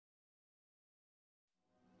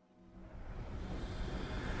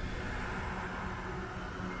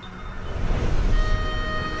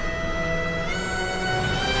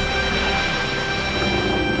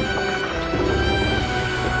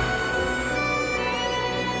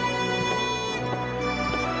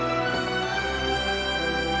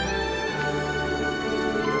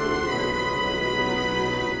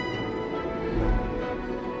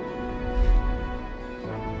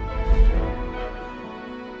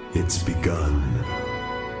It's begun.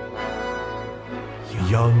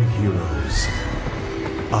 Young heroes,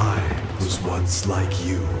 I was once like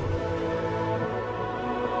you.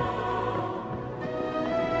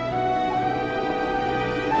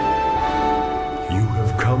 You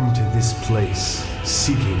have come to this place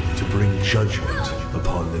seeking to bring judgment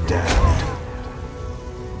upon the damned.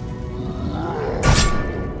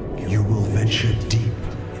 You will venture deep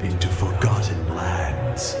into forgotten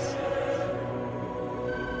lands.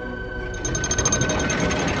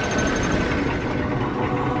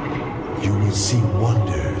 You will see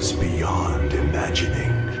wonders beyond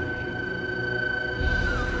imagining.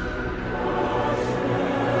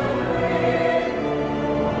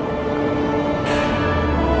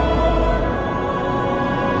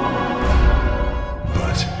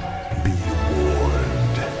 But be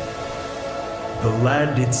warned. The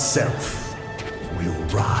land itself will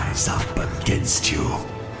rise up against you.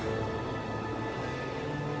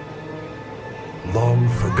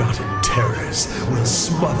 Long-forgotten terrors will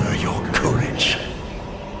smother your courage.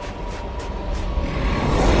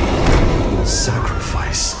 You will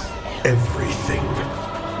sacrifice everything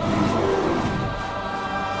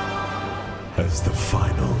as the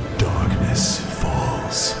final darkness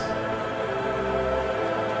falls.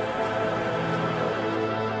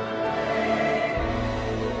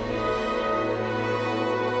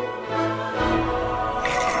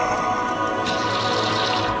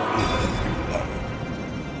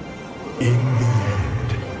 In the end,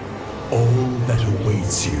 all that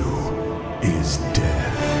awaits you is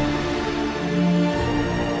death.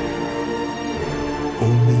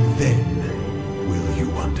 Only then will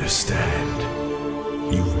you understand.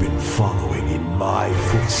 You've been following in my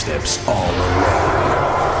footsteps all along.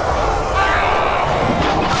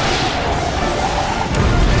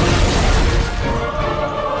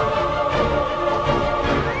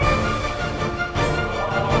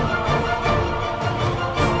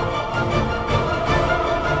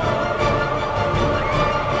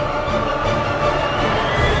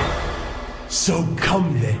 So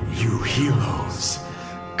come then, you heroes.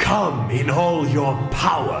 Come in all your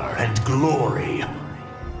power and glory.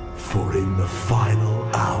 For in the final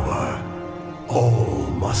hour, all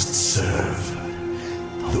must serve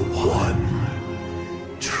the one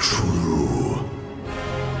true